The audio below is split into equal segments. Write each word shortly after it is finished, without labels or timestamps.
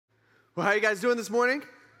Well, how are you guys doing this morning?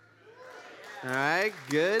 All right,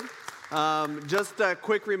 good. Just a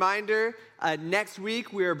quick reminder, next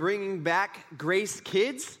week we are bringing back Grace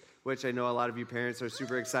Kids, which I know a lot of you parents are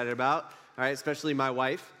super excited about, all right, especially my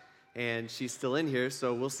wife, and she's still in here,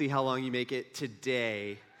 so we'll see how long you make it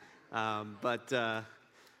today. But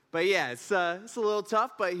yeah, it's a little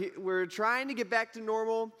tough, but we're trying to get back to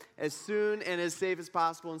normal as soon and as safe as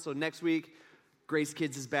possible, and so next week, Grace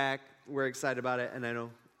Kids is back. We're excited about it, and I know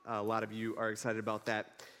a lot of you are excited about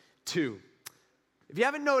that too. If you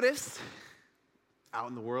haven't noticed, out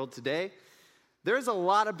in the world today, there's a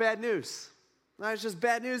lot of bad news. It's just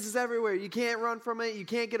bad news is everywhere. You can't run from it. You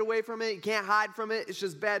can't get away from it. You can't hide from it. It's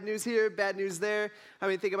just bad news here, bad news there. I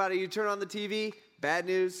mean, think about it. You turn on the TV, bad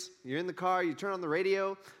news. You're in the car, you turn on the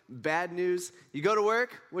radio, bad news. You go to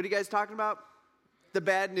work, what are you guys talking about? The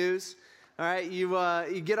bad news. All right, you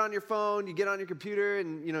get on your phone, you get on your computer,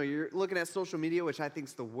 and you're looking at social media, which I think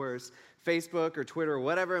is the worst. Facebook or Twitter or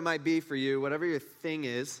whatever it might be for you, whatever your thing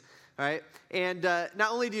is. All right, and not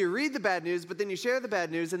only do you read the bad news, but then you share the bad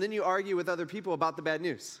news, and then you argue with other people about the bad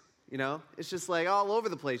news. It's just like all over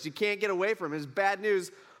the place. You can't get away from it. There's bad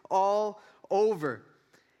news all over.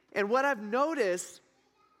 And what I've noticed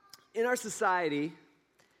in our society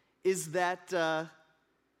is that the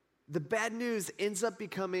bad news ends up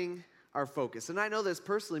becoming our focus. And I know this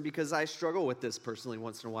personally because I struggle with this personally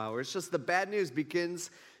once in a while, where it's just the bad news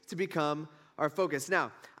begins to become our focus.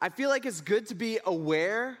 Now, I feel like it's good to be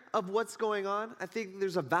aware of what's going on. I think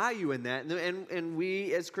there's a value in that, and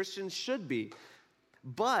we as Christians should be.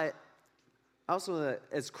 But also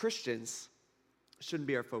as Christians, shouldn't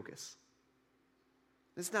be our focus.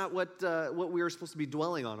 It's not what we are supposed to be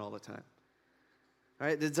dwelling on all the time. All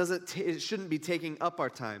right, it shouldn't be taking up our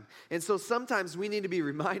time. And so sometimes we need to be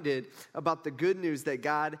reminded about the good news that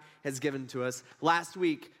God has given to us. Last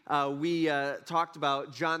week, we talked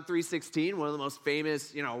about John 3:16, one of the most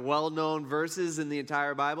famous, well-known verses in the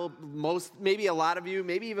entire Bible. Maybe a lot of you,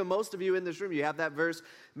 maybe even most of you in this room, you have that verse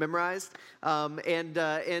memorized. And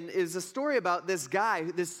it's a story about this guy,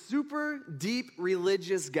 this super deep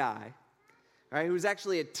religious guy, all right, who's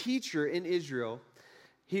actually a teacher in Israel.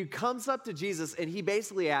 He comes up to Jesus and he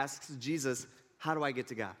basically asks Jesus, how do I get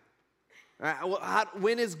to God? All right,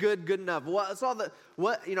 when is good enough?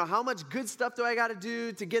 How much good stuff do I got to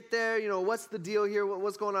do to get there? What's the deal here?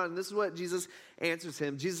 What's going on? And this is what Jesus answers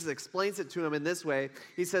him. Jesus explains it to him in this way.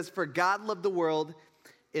 He says, for God loved the world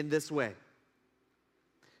in this way,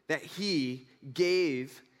 that he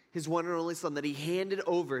gave his one and only son, that he handed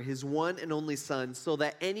over his one and only son, so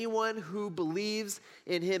that anyone who believes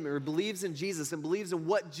in him or believes in Jesus and believes in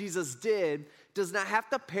what Jesus did does not have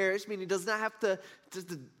to perish, meaning does not have to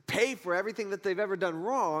pay for everything that they've ever done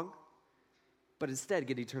wrong, but instead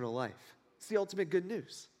get eternal life. It's the ultimate good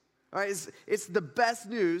news. All right, it's the best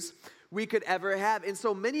news we could ever have. And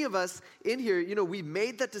so many of us in here, we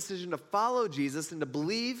made that decision to follow Jesus and to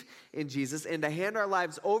believe in Jesus and to hand our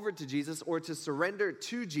lives over to Jesus or to surrender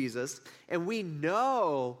to Jesus. And we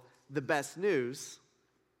know the best news.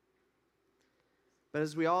 But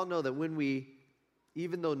as we all know that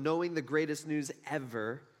even though knowing the greatest news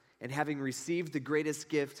ever and having received the greatest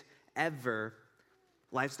gift ever,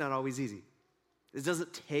 life's not always easy. It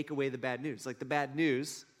doesn't take away the bad news. Like the bad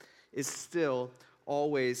news is still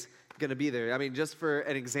always going to be there. I mean, just for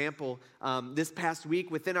an example, this past week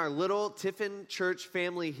within our little Tiffin church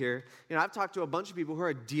family here, I've talked to a bunch of people who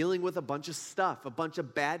are dealing with a bunch of stuff, a bunch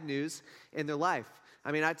of bad news in their life.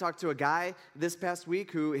 I mean, I talked to a guy this past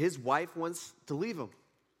week who his wife wants to leave him,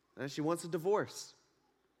 and she wants a divorce.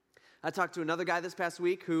 I talked to another guy this past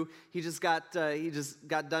week who he just got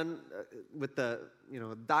done with the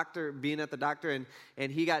doctor, being at the doctor,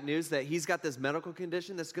 and he got news that he's got this medical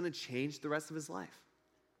condition that's going to change the rest of his life.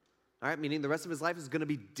 All right, meaning the rest of his life is going to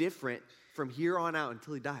be different from here on out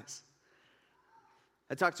until he dies.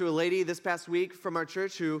 I talked to a lady this past week from our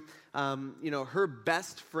church who, her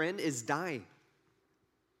best friend is dying.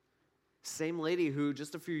 Same lady who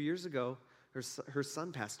just a few years ago, her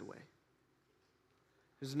son passed away.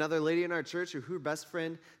 There's another lady in our church who her best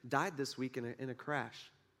friend died this week in a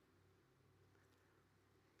crash.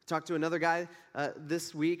 Talked to another guy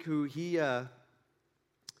this week who he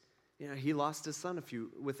lost his son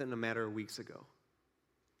within a matter of weeks ago.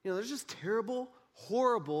 There's just terrible,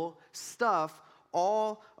 horrible stuff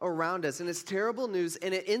all around us. And it's terrible news,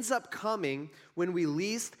 and it ends up coming when we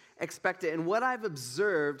least expect it. And what I've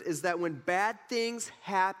observed is that when bad things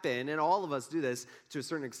happen, and all of us do this to a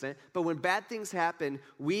certain extent, but when bad things happen,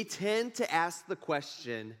 we tend to ask the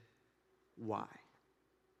question, why?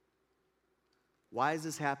 Why is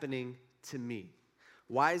this happening to me?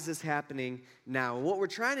 Why is this happening now? And what we're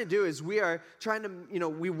trying to do is we are trying to,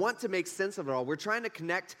 we want to make sense of it all. We're trying to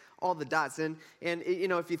connect all the dots. And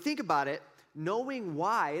if you think about it, knowing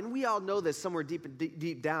why, and we all know this somewhere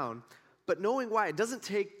deep down, but knowing why, it doesn't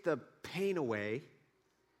take the pain away.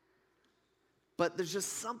 But there's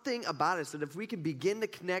just something about us that if we can begin to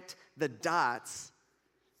connect the dots,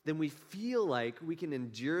 then we feel like we can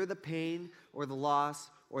endure the pain or the loss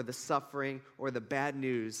or the suffering or the bad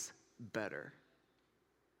news better.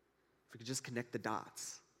 If we could just connect the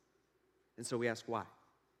dots. And so we ask why.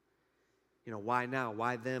 Why now?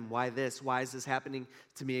 Why them? Why this? Why is this happening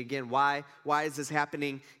to me again? Why is this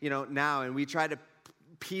happening, now? And we try to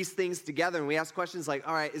piece things together and we ask questions like,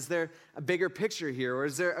 all right, is there a bigger picture here? Or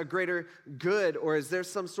is there a greater good? Or is there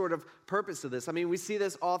some sort of purpose to this? I mean, we see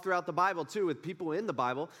this all throughout the Bible too with people in the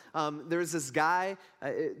Bible. There's this guy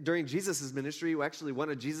during Jesus' ministry who actually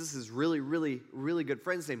one of Jesus' really, really, really good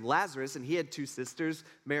friends named Lazarus, and he had two sisters,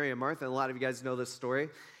 Mary and Martha, and a lot of you guys know this story.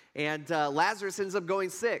 And Lazarus ends up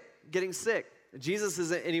getting sick. Jesus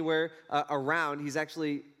isn't anywhere around. He's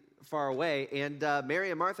actually far away. And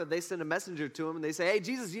Mary and Martha, they send a messenger to him and they say, hey,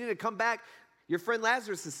 Jesus, you need to come back. Your friend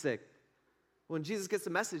Lazarus is sick. When Jesus gets the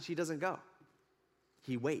message, he doesn't go.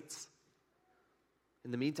 He waits.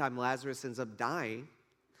 In the meantime, Lazarus ends up dying.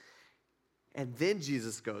 And then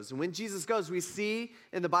Jesus goes. And when Jesus goes, we see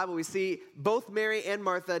in the Bible, we see both Mary and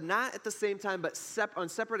Martha, not at the same time, but on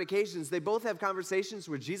separate occasions, they both have conversations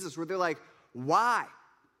with Jesus where they're like, why?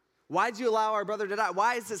 Why'd you allow our brother to die?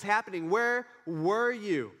 Why is this happening? Where were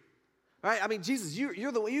you? Right? I mean, Jesus,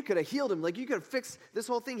 you're the one, you could have healed him. Like, you could have fixed this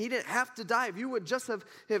whole thing. He didn't have to die. If you would just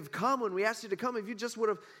have come when we asked you to come, if you just would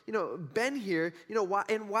have, been here, why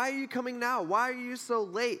are you coming now? Why are you so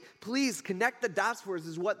late? Please connect the dots for us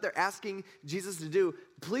is what they're asking Jesus to do.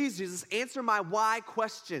 Please, Jesus, answer my why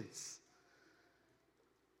questions.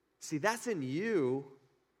 See, that's in you,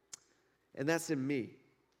 and that's in me.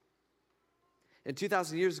 And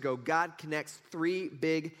 2,000 years ago, God connects three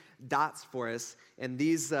big dots for us, and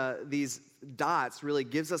these dots really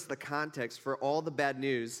gives us the context for all the bad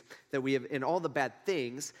news that we have and all the bad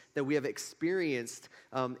things that we have experienced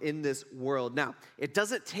in this world. Now, it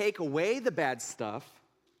doesn't take away the bad stuff,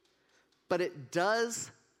 but it does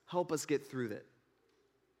help us get through it.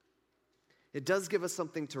 It does give us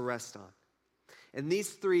something to rest on. And these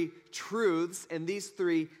three truths and these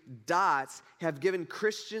three dots have given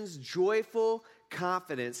Christians joyful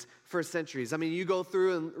confidence for centuries. I mean, you go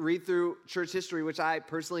through and read through church history, which I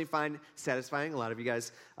personally find satisfying. A lot of you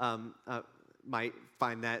guys might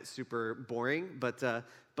find that super boring, but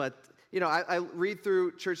I read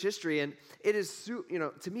through church history, and it is,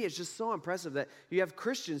 to me, it's just so impressive that you have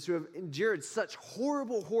Christians who have endured such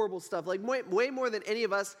horrible, horrible stuff, like way more than any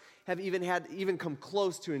of us have even come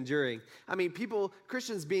close to enduring. I mean,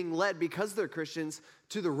 Christians being led because they're Christians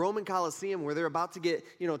to the Roman Colosseum where they're about to get,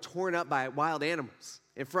 torn up by wild animals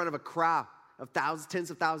in front of a crowd of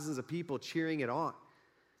tens of thousands of people cheering it on.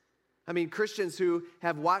 I mean, Christians who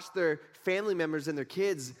have watched their family members and their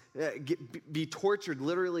kids be tortured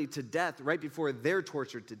literally to death right before they're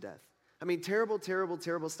tortured to death. I mean, terrible, terrible,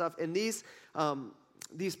 terrible stuff. And these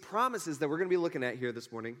promises that we're going to be looking at here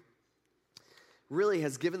this morning really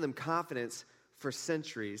has given them confidence for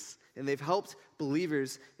centuries. And they've helped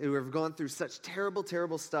believers who have gone through such terrible,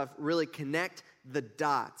 terrible stuff really connect the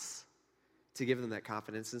dots to give them that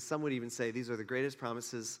confidence. And some would even say these are the greatest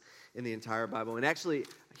promises in the entire Bible. And actually,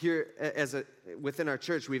 here within our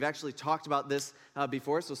church, we've actually talked about this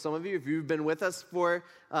before. So some of you, if you've been with us for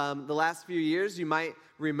the last few years, you might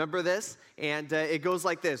remember this. And it goes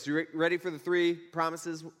like this. You ready for the three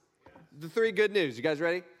promises? The three good news. You guys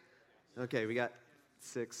ready? Okay, we got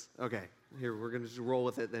 6. Okay, here, we're going to just roll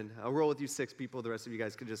with it then. I'll roll with you 6 people. The rest of you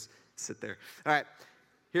guys can just sit there. All right,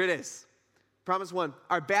 here it is. Promise 1,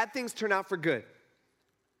 our bad things turn out for good.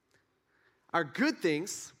 Our good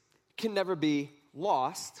things can never be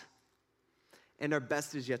lost, and our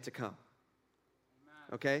best is yet to come.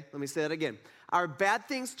 Okay, let me say that again. Our bad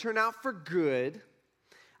things turn out for good.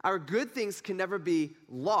 Our good things can never be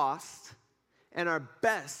lost, and our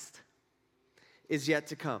best is yet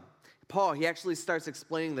to come. Paul, he actually starts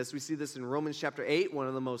explaining this. We see this in Romans chapter 8, one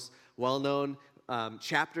of the most well-known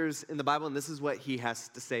chapters in the Bible, and this is what he has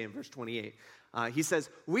to say in verse 28. He says,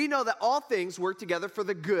 we know that all things work together for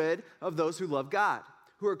the good of those who love God,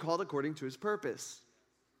 who are called according to his purpose.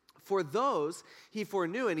 For those he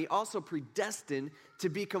foreknew, and he also predestined to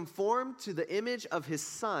be conformed to the image of his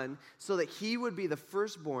Son, so that he would be the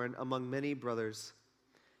firstborn among many brothers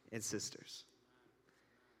and sisters.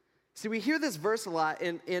 See, we hear this verse a lot,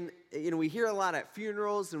 and we hear a lot at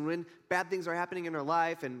funerals and when bad things are happening in our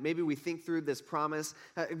life, and maybe we think through this promise,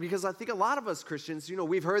 because I think a lot of us Christians,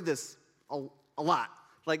 we've heard this a lot.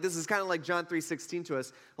 Like, this is kind of like John 3:16 to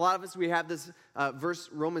us. A lot of us, we have this verse,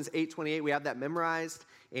 Romans 8:28, we have that memorized,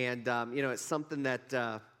 and, it's something that,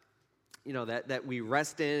 that we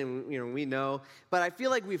rest in, and, we know. But I feel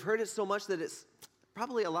like we've heard it so much that it's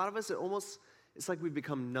probably a lot of us, it's like we've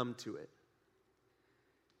become numb to it.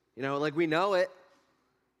 Like we know it,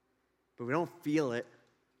 but we don't feel it.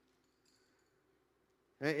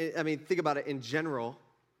 Right? I mean, think about it in general.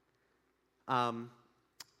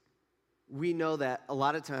 We know that a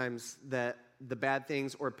lot of times that the bad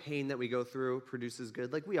things or pain that we go through produces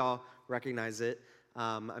good. Like, we all recognize it.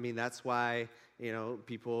 That's why,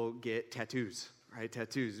 people get tattoos, right?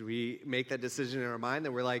 Tattoos. We make that decision in our mind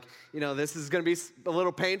that we're like, this is going to be a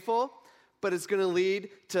little painful, but it's going to lead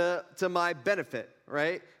to my benefit,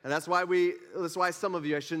 right? And that's why some of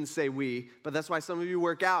you, I shouldn't say we, but that's why some of you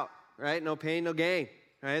work out, right? No pain, no gain,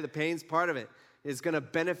 right? The pain's part of it. It's going to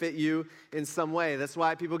benefit you in some way. That's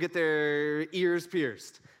why people get their ears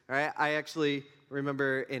pierced, right? I actually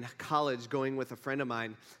remember in college going with a friend of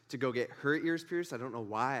mine to go get her ears pierced. I don't know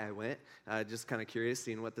why I went, just kind of curious,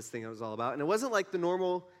 seeing what this thing was all about. And it wasn't like the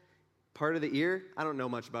normal part of the ear. I don't know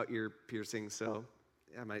much about ear piercing, so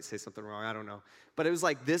I might say something wrong, I don't know. But it was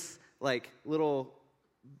like this little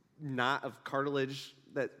knot of cartilage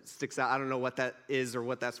that sticks out. I don't know what that is or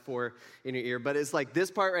what that's for in your ear, but it's like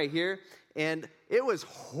this part right here, and it was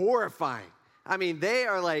horrifying. They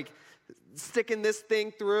are like sticking this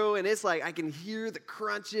thing through, and it's like I can hear the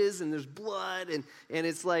crunches, and there's blood, and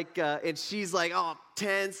it's like, and she's like all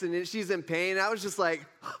tense, and she's in pain. And I was just like,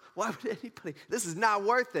 why would anybody? This is not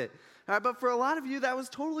worth it. All right, but for a lot of you, that was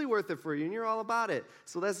totally worth it for you, and you're all about it.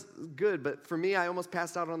 So that's good. But for me, I almost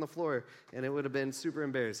passed out on the floor, and it would have been super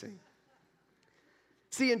embarrassing.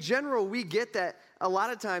 See, in general, we get that a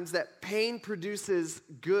lot of times that pain produces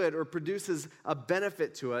good or produces a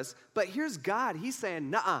benefit to us. But here's God. He's saying,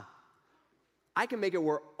 nuh-uh. I can make it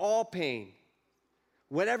where all pain,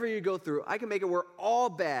 whatever you go through, I can make it where all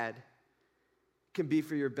bad can be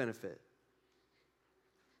for your benefit.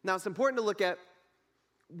 Now, it's important to look at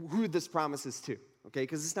who this promise is to, okay?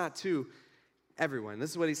 Because it's not to everyone. This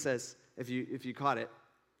is what he says, if you caught it.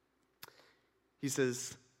 He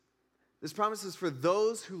says, this promise is for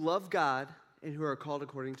those who love God and who are called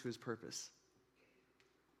according to his purpose.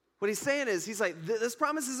 What he's saying is, he's like, this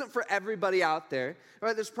promise isn't for everybody out there. All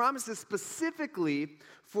right, this promise is specifically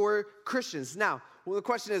for Christians. Now, well, the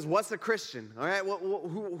question is, what's a Christian? All right,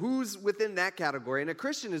 who's within that category? And a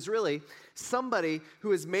Christian is really somebody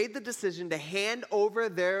who has made the decision to hand over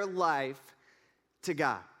their life to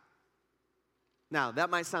God. Now, that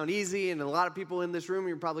might sound easy, and a lot of people in this room,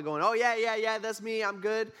 you're probably going, oh, yeah, that's me, I'm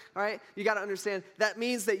good. All right, you got to understand, that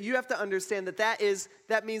means that you have to understand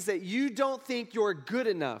that means that you don't think you're good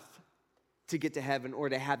enough to get to heaven or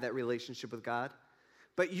to have that relationship with God.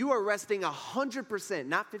 But you are resting 100%,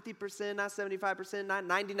 not 50%, not 75%, not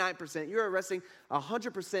 99%. You are resting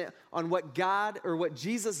 100% on what God or what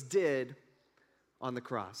Jesus did on the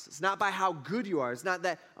cross. It's not by how good you are. It's not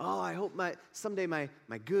that, I hope someday my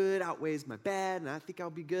good outweighs my bad and I think I'll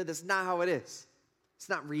be good. That's not how it is. It's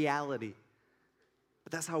not reality.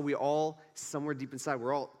 But that's how we all, somewhere deep inside,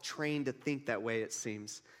 we're all trained to think that way, it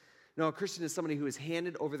seems. No, a Christian is somebody who has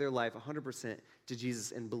handed over their life 100% to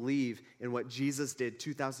Jesus and believe in what Jesus did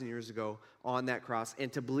 2,000 years ago on that cross,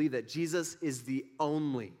 and to believe that Jesus is the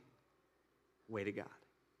only way to God.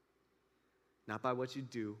 Not by what you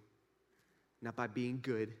do, not by being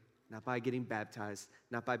good, not by getting baptized,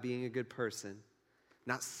 not by being a good person,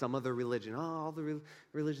 not some other religion. All the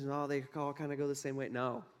religions, they all kind of go the same way.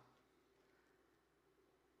 No.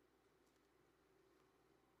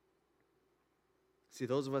 See,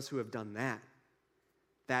 those of us who have done that,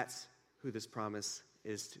 that's who this promise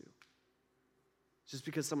is to. Just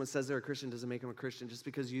because someone says they're a Christian doesn't make them a Christian. Just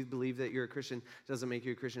because you believe that you're a Christian doesn't make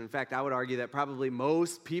you a Christian. In fact, I would argue that probably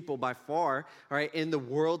most people by far, all right, in the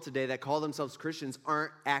world today that call themselves Christians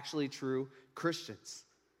aren't actually true Christians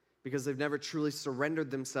because they've never truly surrendered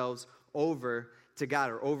themselves over to God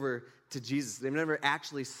or over to Jesus. They've never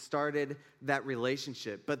actually started that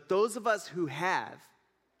relationship. But those of us who have,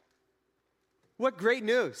 what great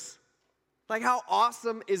news. Like, how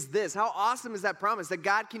awesome is this? How awesome is that promise that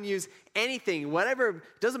God can use anything, whatever,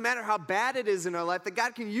 doesn't matter how bad it is in our life, that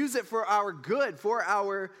God can use it for our good, for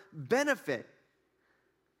our benefit.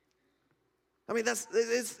 I mean,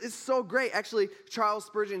 it's so great. Actually, Charles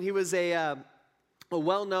Spurgeon, he was a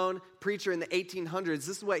well-known preacher in the 1800s.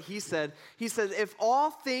 This is what he said. He said, if all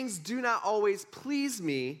things do not always please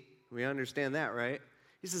me, we understand that, right?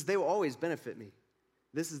 He says, they will always benefit me.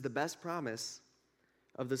 This is the best promise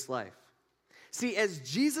of this life. See, as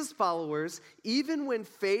Jesus followers, even when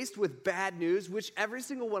faced with bad news, which every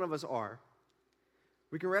single one of us are,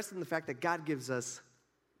 we can rest in the fact that God gives us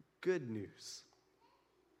good news.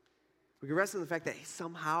 We can rest in the fact that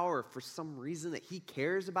somehow or for some reason that he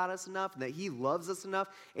cares about us enough and that he loves us enough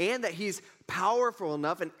and that he's powerful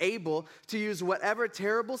enough and able to use whatever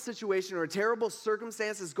terrible situation or terrible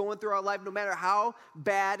circumstances going through our life, no matter how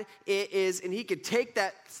bad it is, and he can take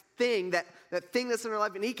that thing that's in our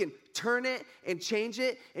life and he can turn it and change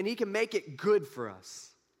it and he can make it good for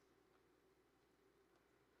us.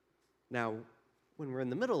 Now, when we're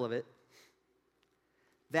in the middle of it,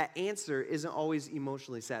 that answer isn't always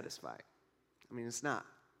emotionally satisfying. I mean, it's not.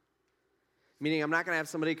 Meaning, I'm not going to have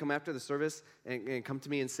somebody come after the service and come to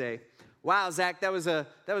me and say, wow, Zach, that was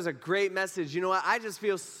a great message. You know what? I just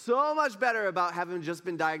feel so much better about having just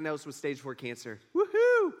been diagnosed with stage 4 cancer.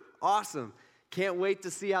 Woohoo! Awesome. Can't wait to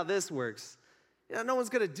see how this works. You know, no one's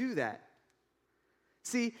going to do that.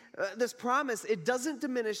 See, this promise, it doesn't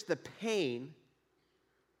diminish the pain,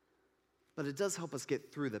 but it does help us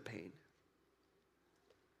get through the pain.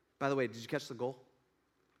 By the way, did you catch the goal?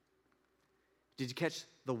 Did you catch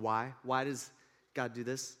the why? Why does God do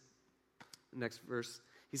this? Next verse.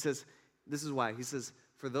 He says, this is why. He says,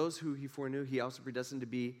 for those who he foreknew, he also predestined to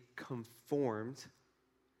be conformed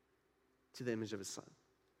to the image of his son.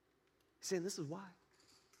 He's saying this is why.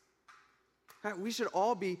 Right, we should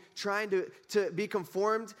all be trying to be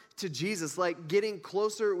conformed to Jesus, like getting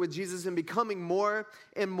closer with Jesus and becoming more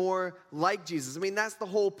and more like Jesus. I mean, that's the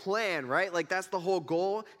whole plan, right? Like, that's the whole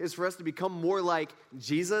goal, is for us to become more like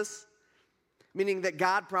Jesus. Meaning that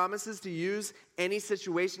God promises to use any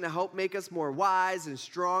situation to help make us more wise and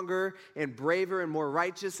stronger and braver and more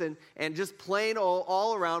righteous and just plain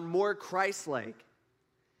all around more Christ-like.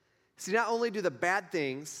 See, not only do the bad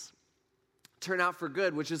things turn out for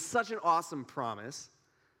good, which is such an awesome promise,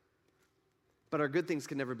 but our good things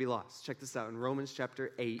can never be lost. Check this out in Romans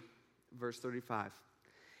chapter 8, verse 35.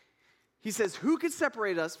 He says, who could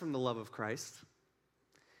separate us from the love of Christ?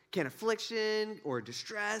 Can affliction or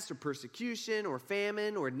distress or persecution or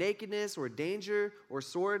famine or nakedness or danger or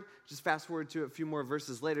sword? Just fast forward to a few more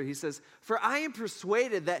verses later. He says, for I am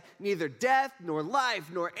persuaded that neither death nor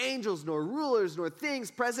life nor angels nor rulers nor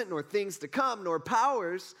things present nor things to come nor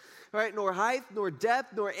powers, right, nor height nor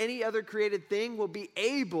depth nor any other created thing will be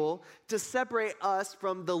able to separate us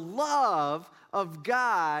from the love of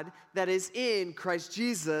God that is in Christ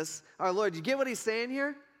Jesus our Lord. You get what he's saying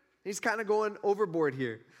here? He's kind of going overboard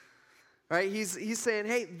here. Right? He's saying,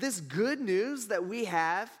 hey, this good news that we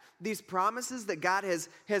have, these promises that God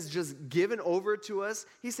has just given over to us,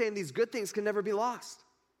 he's saying these good things can never be lost.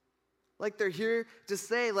 Like, they're here to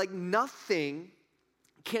say, like, nothing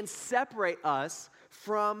can separate us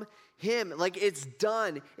from him. Like, it's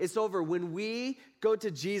done. It's over. When we go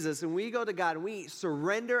to Jesus and we go to God and we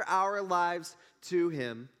surrender our lives to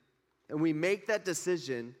him and we make that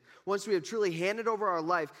decision, once we have truly handed over our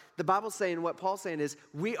life, the Bible's saying, what Paul's saying is,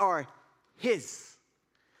 we are his.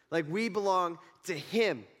 Like, we belong to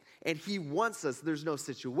him, and he wants us. There's no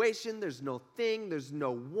situation, there's no thing, there's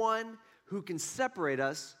no one who can separate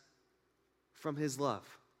us from his love.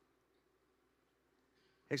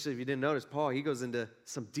 Actually, if you didn't notice, Paul, he goes into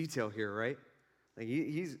some detail here, right? Like,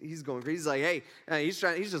 he's going crazy. He's like, hey, he's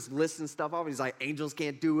just listing stuff off. He's like, angels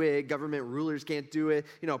can't do it, government rulers can't do it,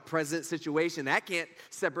 present situation, that can't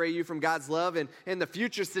separate you from God's love, and the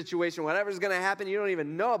future situation, whatever's going to happen, you don't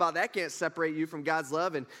even know about, that can't separate you from God's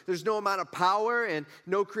love, and there's no amount of power and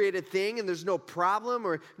no created thing, and there's no problem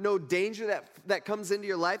or no danger that comes into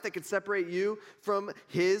your life that could separate you from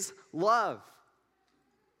his love.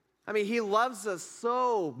 I mean, he loves us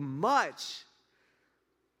so much.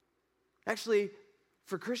 Actually,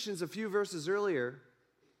 for Christians, a few verses earlier,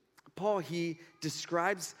 Paul, he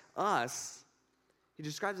describes us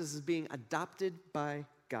as being adopted by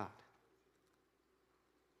God.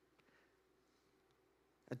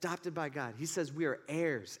 Adopted by God. He says we are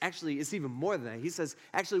heirs. Actually, it's even more than that. He says,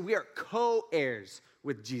 actually, we are co-heirs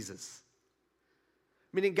with Jesus.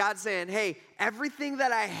 Meaning God's saying, hey, everything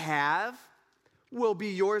that I have will be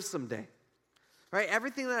yours someday. Right?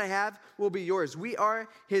 Everything that I have will be yours. We are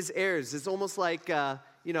his heirs. It's almost like,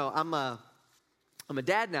 I'm a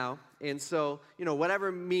dad now, and so,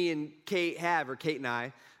 whatever me and Kate have, or Kate and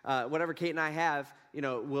I, whatever Kate and I have,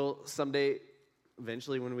 will someday,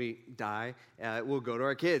 eventually when we die, we'll go to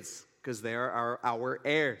our kids, because they are our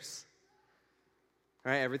heirs.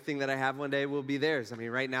 Right? Everything that I have one day will be theirs. I mean,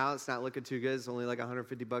 right now, it's not looking too good. It's only like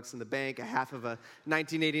 $150 in the bank, a half of a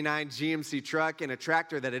 1989 GMC truck, and a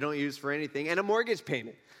tractor that I don't use for anything, and a mortgage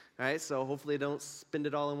payment. All right, so hopefully don't spend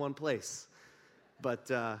it all in one place. But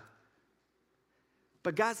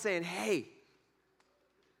God's saying, hey,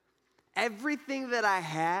 everything that I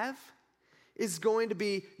have is going to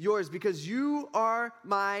be yours because you are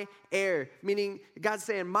my heir. Meaning God's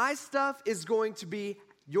saying, my stuff is going to be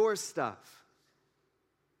your stuff.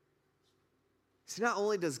 See, not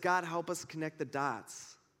only does God help us connect the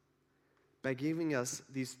dots by giving us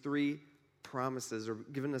these three promises or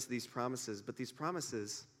giving us these promises, but these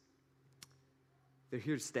promises, they're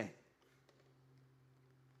here to stay.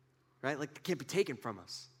 Right? Like they can't be taken from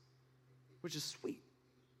us, which is sweet.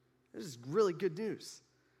 This is really good news.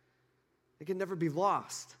 It can never be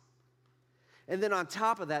lost. And then on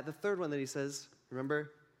top of that, the third one that he says,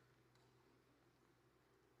 remember?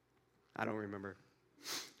 I don't remember.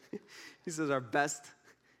 He says, our best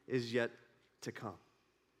is yet to come.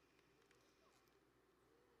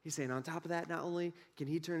 He's saying on top of that, not only can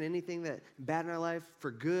he turn anything that bad in our life for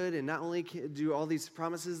good, and not only can do all these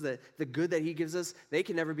promises that the good that he gives us, they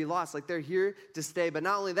can never be lost. Like they're here to stay. But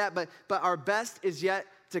not only that, but our best is yet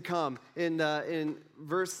to come. In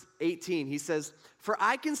verse 18, he says, for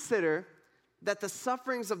I consider that the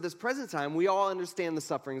sufferings of this present time, we all understand the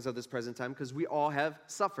sufferings of this present time because we all have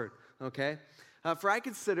suffered, okay? For I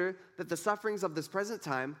consider that the sufferings of this present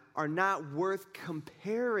time are not worth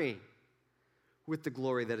comparing with the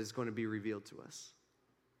glory that is going to be revealed to us.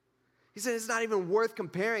 He said it's not even worth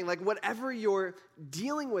comparing. Like whatever you're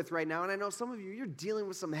dealing with right now, and I know some of you, you're dealing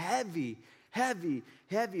with some heavy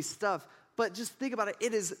stuff, but just think about it.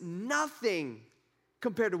 It is nothing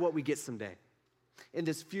compared to what we get someday in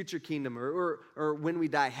this future kingdom or when we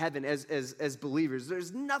die, heaven as believers.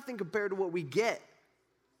 There's nothing compared to what we get.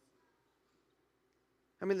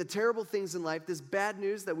 I mean, the terrible things in life, this bad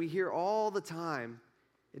news that we hear all the time,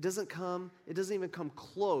 it doesn't even come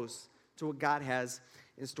close to what God has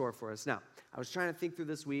in store for us. Now, I was trying to think through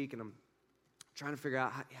this week, and I'm trying to figure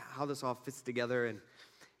out how this all fits together, and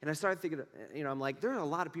I started thinking, I'm like, there are a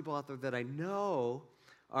lot of people out there that I know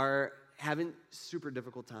are having super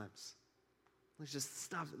difficult times. It's just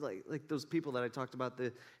stuff, like those people that I talked about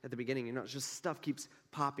at the beginning, it's just stuff keeps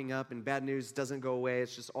popping up, and bad news doesn't go away.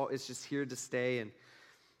 It's just here to stay, and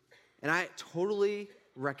I totally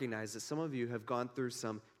recognize that some of you have gone through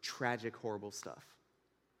some tragic, horrible stuff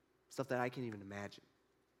that I can't even imagine.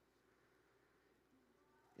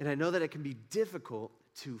 And I know that it can be difficult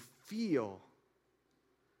to feel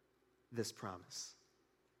this promise.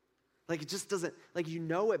 Like it just doesn't, like you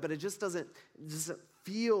know it, but it just doesn't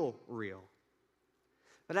feel real.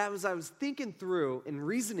 But as I was thinking through and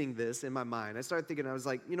reasoning this in my mind, I started thinking, I was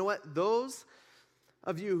like, you know what? Those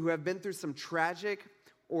of you who have been through some tragic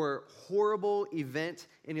or horrible event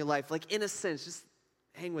in your life, like in a sense, just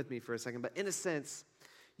hang with me for a second, but in a sense,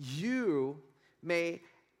 you may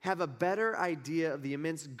have a better idea of the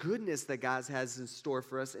immense goodness that God has in store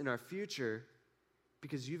for us in our future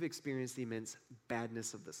because you've experienced the immense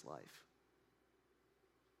badness of this life.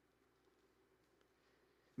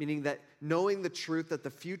 Meaning that knowing the truth that the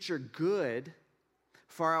future good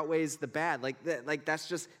far outweighs the bad. That's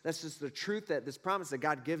just the truth that this promise that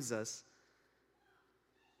God gives us.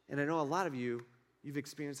 And I know a lot of you, you've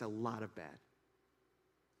experienced a lot of bad.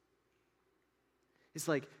 It's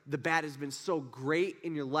like the bad has been so great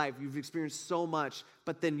in your life. You've experienced so much,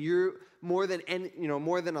 but then you're more than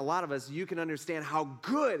a lot of us, you can understand how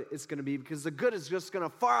good it's going to be because the good is just going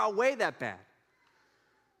to far outweigh that bad.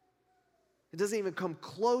 It doesn't even come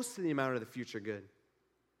close to the amount of the future good.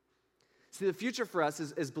 See, the future for us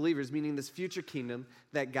as believers, meaning this future kingdom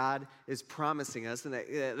that God is promising us and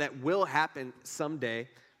that will happen someday,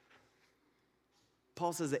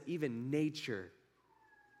 Paul says that even nature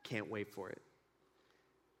can't wait for it.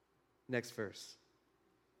 Next verse.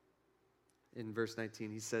 In verse 19,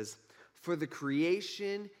 he says, for the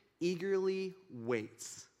creation eagerly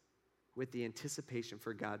waits with the anticipation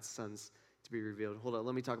for God's sons to be revealed. Hold on,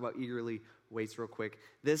 let me talk about eagerly waits real quick.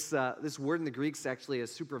 This word in the Greek is actually a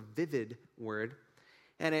super vivid word,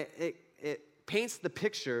 and it paints the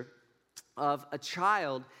picture of a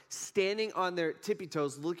child standing on their tippy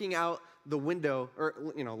toes looking out the window, or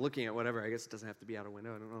looking at whatever. I guess it doesn't have to be out a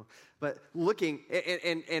window, I don't know. But looking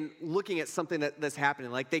and looking at something that's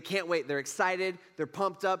happening. Like they can't wait. They're excited. They're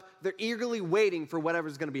pumped up. They're eagerly waiting for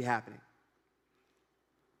whatever's going to be happening.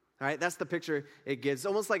 All right, that's the picture it gives.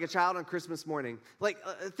 Almost like a child on Christmas morning. Like,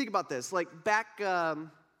 think about this. Like back,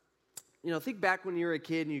 think back when you were a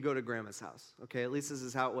kid and you go to grandma's house. Okay, at least this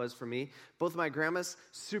is how it was for me. Both of my grandmas,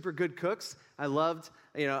 super good cooks. I loved,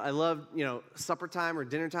 supper time or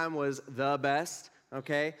dinner time was the best.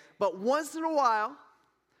 Okay, but once in a while,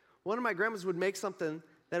 one of my grandmas would make something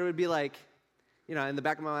that would be like, in the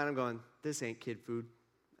back of my mind, I'm going, this ain't kid food.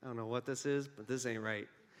 I don't know what this is, but this ain't right.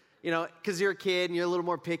 Because you're a kid and you're a little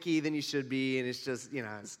more picky than you should be, and it's just,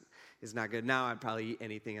 it's not good. Now I'd probably eat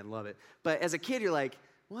anything and love it. But as a kid, you're like,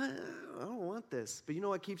 what? I don't want this. But you know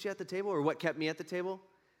what keeps you at the table, or what kept me at the table?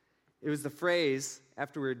 It was the phrase,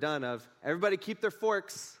 after we were done, of, everybody keep their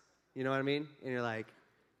forks. You know what I mean? And you're like,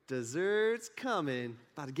 dessert's coming.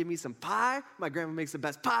 About to give me some pie. My grandma makes the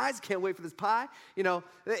best pies. Can't wait for this pie.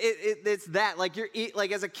 It's that. Like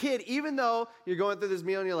as a kid, even though you're going through this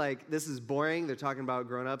meal and you're like, this is boring. They're talking about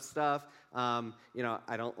grown-up stuff. I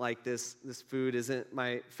don't like this. This food isn't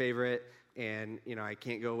my favorite. And, I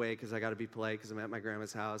can't go away because I got to be polite because I'm at my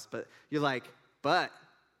grandma's house. But you're like, but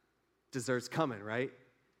dessert's coming, right?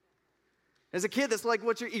 As a kid, that's like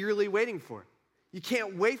what you're eagerly waiting for. You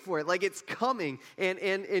can't wait for it, like it's coming,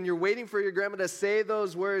 and you're waiting for your grandma to say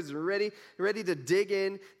those words, ready to dig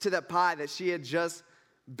in to that pie that she had just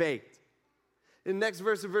baked. In the next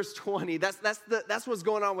verse, in verse 20, that's what's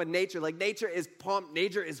going on with nature. Like nature is pumped,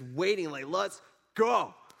 nature is waiting, like let's go.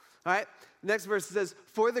 All right, next verse says,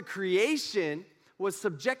 for the creation was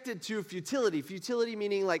subjected to futility. Futility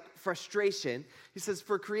meaning like frustration. He says,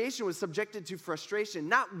 for creation was subjected to frustration,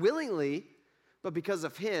 not willingly, but because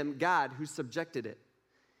of him, God, who subjected it,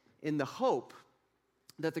 in the hope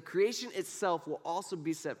that the creation itself will also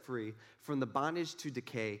be set free from the bondage to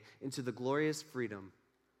decay into the glorious freedom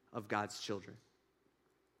of God's children.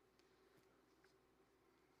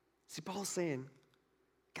 See, Paul's saying,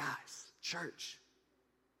 guys, church,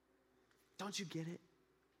 don't you get it?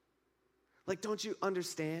 Like, don't you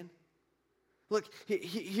understand? Look,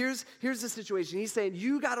 here's the situation. He's saying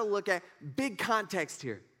you got to look at big context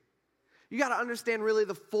here. You got to understand really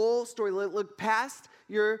the full story. Look past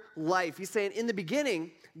your life. He's saying in the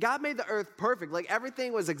beginning, God made the earth perfect. Like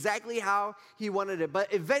everything was exactly how he wanted it.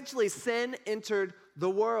 But eventually sin entered the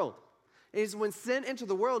world. And when sin entered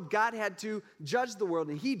the world, God had to judge the world.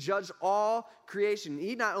 And he judged all creation.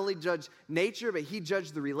 He not only judged nature, but he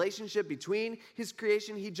judged the relationship between his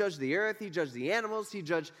creation. He judged the earth. He judged the animals. He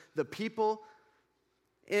judged the people.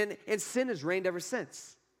 And sin has reigned ever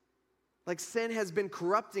since. Like sin has been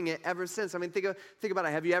corrupting it ever since. I mean, think about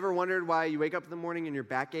it. Have you ever wondered why you wake up in the morning and your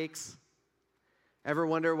back aches? Ever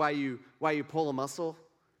wonder why you pull a muscle?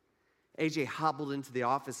 AJ hobbled into the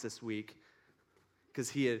office this week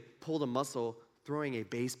because he had pulled a muscle throwing a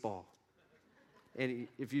baseball. And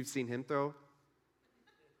if you've seen him throw,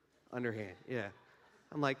 underhand, yeah.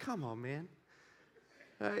 I'm like, come on, man.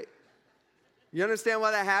 All right. You understand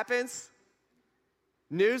why that happens?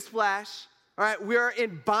 Newsflash. All right, we are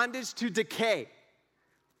in bondage to decay.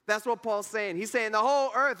 That's what Paul's saying. He's saying the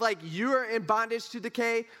whole earth, like you are in bondage to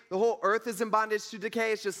decay. The whole earth is in bondage to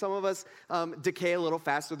decay. It's just some of us decay a little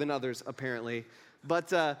faster than others, apparently.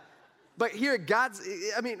 But here,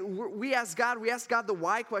 we ask God the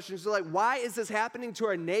why questions. So like, why is this happening to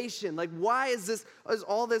our nation? Like, why is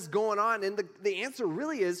all this going on? And the answer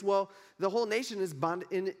really is, well, the whole nation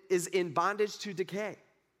is in bondage to decay.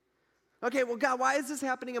 Okay, well, God, why is this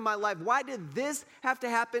happening in my life? Why did this have to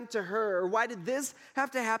happen to her? Or why did this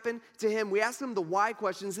have to happen to him? We ask them the why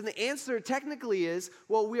questions, and the answer technically is,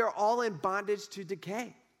 well, we are all in bondage to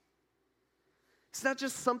decay. It's not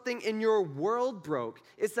just something in your world broke.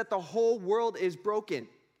 It's that the whole world is broken.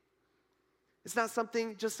 It's not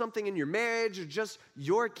just something in your marriage or just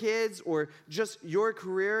your kids or just your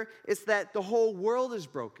career. It's that the whole world is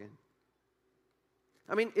broken.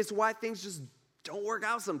 I mean, it's why things just don't work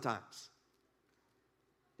out sometimes.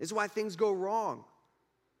 It's why things go wrong.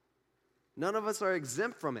 None of us are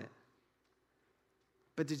exempt from it.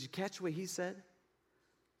 But did you catch what he said?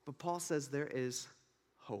 But Paul says there is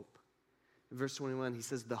hope. In verse 21, he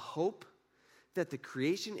says, the hope that the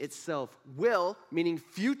creation itself will, meaning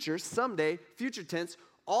future, someday, future tense,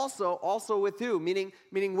 also with who? Meaning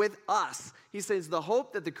with us. He says the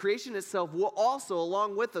hope that the creation itself will also,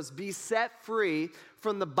 along with us, be set free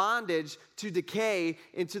from the bondage to decay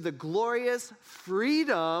into the glorious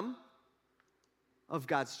freedom of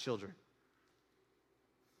God's children.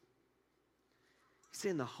 He's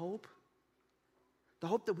saying the hope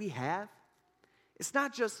that we have, it's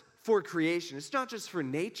not just for creation. It's not just for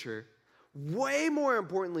nature. Way more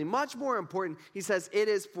importantly, much more important, he says it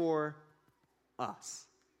is for us.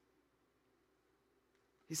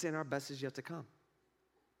 He's saying our best is yet to come.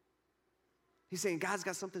 He's saying God's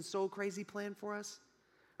got something so crazy planned for us.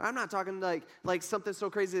 I'm not talking like something so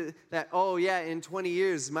crazy that, oh yeah, in 20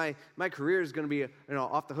 years, my career is going to be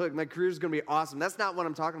off the hook. My career is going to be awesome. That's not what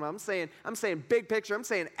I'm talking about. I'm saying big picture. I'm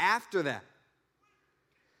saying after that.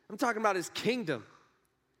 I'm talking about his kingdom.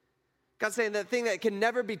 God's saying that thing that can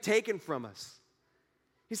never be taken from us.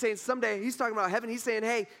 He's saying someday, he's talking about heaven. He's saying,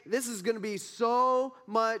 hey, this is going to be so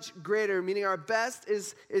much greater, meaning our best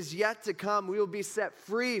is yet to come. We will be set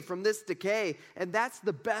free from this decay, and that's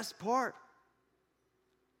the best part.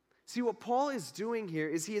 See, what Paul is doing here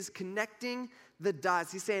is he is connecting the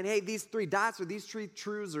dots. He's saying, hey, these three dots or these three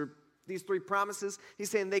truths or these three promises, he's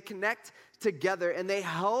saying they connect together and they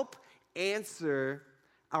help answer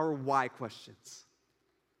our why questions.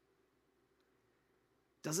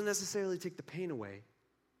 Doesn't necessarily take the pain away,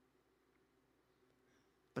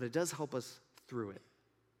 but it does help us through it.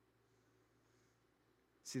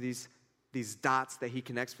 See, these dots that he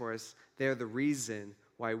connects for us, they're the reason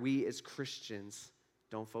why we as Christians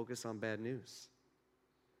don't focus on bad news.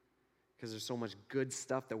 Because there's so much good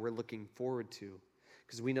stuff that we're looking forward to.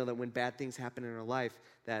 Because we know that when bad things happen in our life,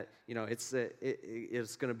 that, it's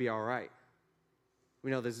going to be all right.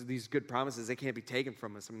 We know there's these good promises. They can't be taken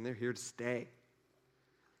from us. I mean, they're here to stay.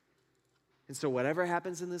 And so whatever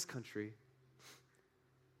happens in this country,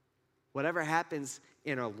 whatever happens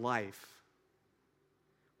in our life,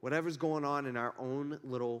 whatever's going on in our own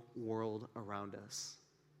little world around us,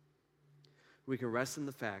 we can rest in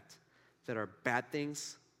the fact that our bad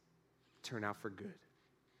things turn out for good.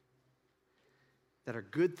 That our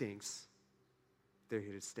good things, they're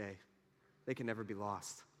here to stay. They can never be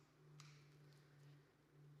lost.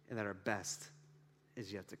 And that our best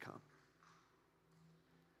is yet to come.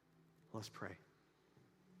 Let's pray.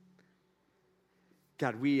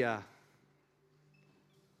 God, we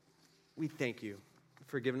thank you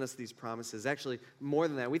for giving us these promises. Actually, more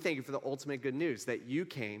than that, we thank you for the ultimate good news, that you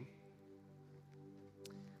came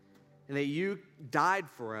and that you died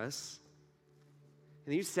for us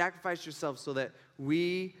and that you sacrificed yourself so that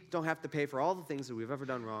we don't have to pay for all the things that we've ever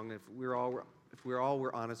done wrong. If we're all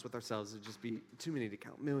honest with ourselves, it'd just be too many to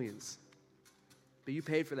count, millions. But you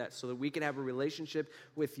paid for that so that we can have a relationship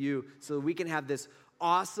with you, so that we can have this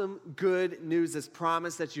awesome, good news, this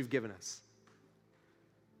promise that you've given us.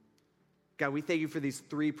 God, we thank you for these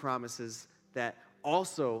three promises that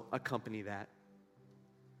also accompany that.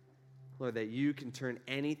 Lord, that you can turn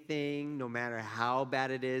anything, no matter how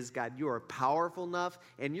bad it is. God, you are powerful enough,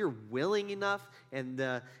 and you're willing enough, and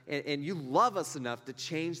you love us enough to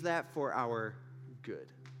change that for our good.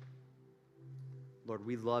 Lord,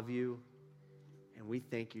 we love you, and we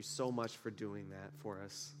thank you so much for doing that for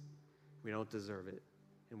us. We don't deserve it,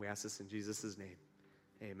 and we ask this in Jesus' name.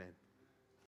 Amen.